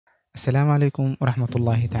السلام عليكم ورحمة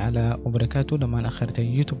الله تعالى وبركاته. لما أخرتي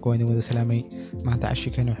يوتيوب كوين وذا سلامي ما تعشي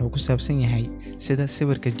كانوا حوكو سابسين يهي سيدا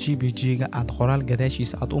سبر كجي بي جيغا عاد قرال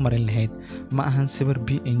قداشيس عاد أمرين لهيد ما أهان سبر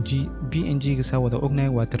بي إن جي ساوى ذا أغنى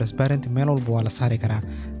وترسبارنت ميلو البوالا ساري كرا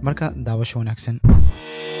مركا داوشون أكسن.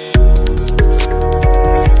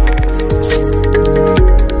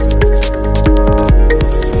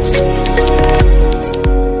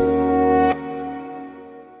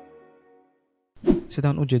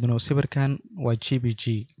 sidaan u jeedno sawirkan waa JPG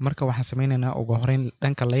marka waxaan sameeynaa ugu horeyn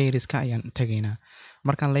dhanka layerska ayaan tagaynaa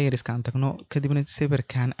markaan layerska aan tagno kadibna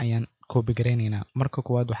sawirkan ayaan copy gareynaynaa marka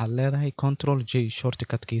koowaad waxaad leedahay control J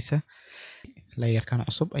shortcut kiisa layerkan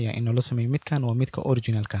cusub ayaa inoo sameeyay midkan waa midka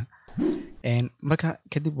originalka marka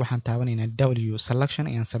kadib waxaan taabanaynaa W selection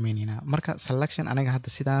ayaan sameynaynaa marka selection anaga hadda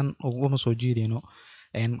sidaan ugu soo jeedino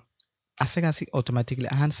asagaasi automatically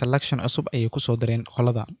ahaan selection cusub ayay ku soo dareen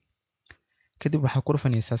qolada kadib waxaa ku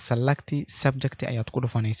dhufanaysaa select subject ayaad ku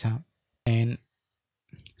dhufanaysaa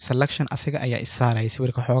selection asaga ayaa isaaray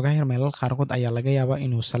sawirka xoogaa yar meelal qaarkood ayaa laga yaabaa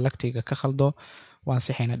inuu selectiga ka khaldo waan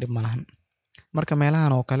sixayna dib malahan marka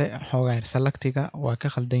meelahan oo kale xoogaa yar selectiga waa ka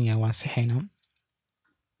khaldan yahay waan sixayna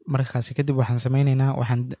markaas kadib waxaan sameynaynaa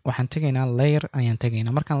waxaan tagaynaa layer ayaan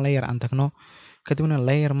tagaynaa markaan layer aan tagno kadibna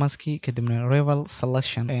layer mask kadibna reveal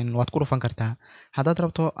selection waad ku dhufan kartaa haddaad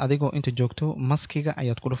rabto adigoo inta joogto maskiga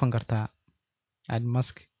ayaad ku dhufan kartaa add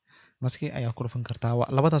mask ayaa ku dhufan kartaa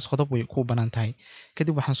labadaas qodob way ku banaan tahay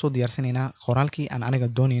kadib waxaan soo diyaarsanaynaa qoraalkii aan aniga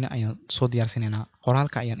doonayna ayaan soo diyaarsanaynaa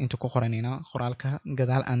qoraalka ayaan inta ku qoranaynaa qoraalka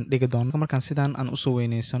gadaal aan dhigi doono markaan sidaan aan u soo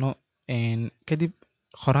weyneysano kadib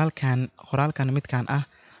qoraalkan midkaan ah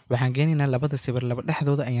waxaan geenaynaa labada sawir laba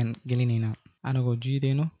dhexdooda ayaan gelinaynaa anagoo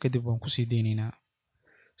jiideyno kadib waan ku sii deynaynaa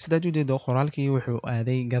sidaad u jeedo qoraalkii wuxuu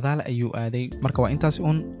aaday gadaal ayuu aaday marka waa intaas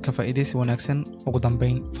ka faa'iideysi wanaagsan ugu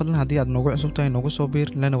dambeyn fadlan haddii aad noogu cusub tahay noogu soo biir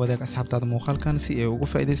lana wadaag asxaabtaada muuqaalkan si ay ugu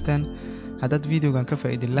faa'iideystaan haddaad videogan ka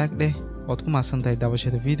faa'iidin laag dheh waad ku mahadsan tahay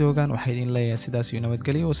daawashada videogan waxaa idin leeyahay sidaas iyo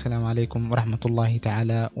nabadgelyo wassalaamu calaykum waraxmatullaahi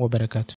tacaala wabarakaatu.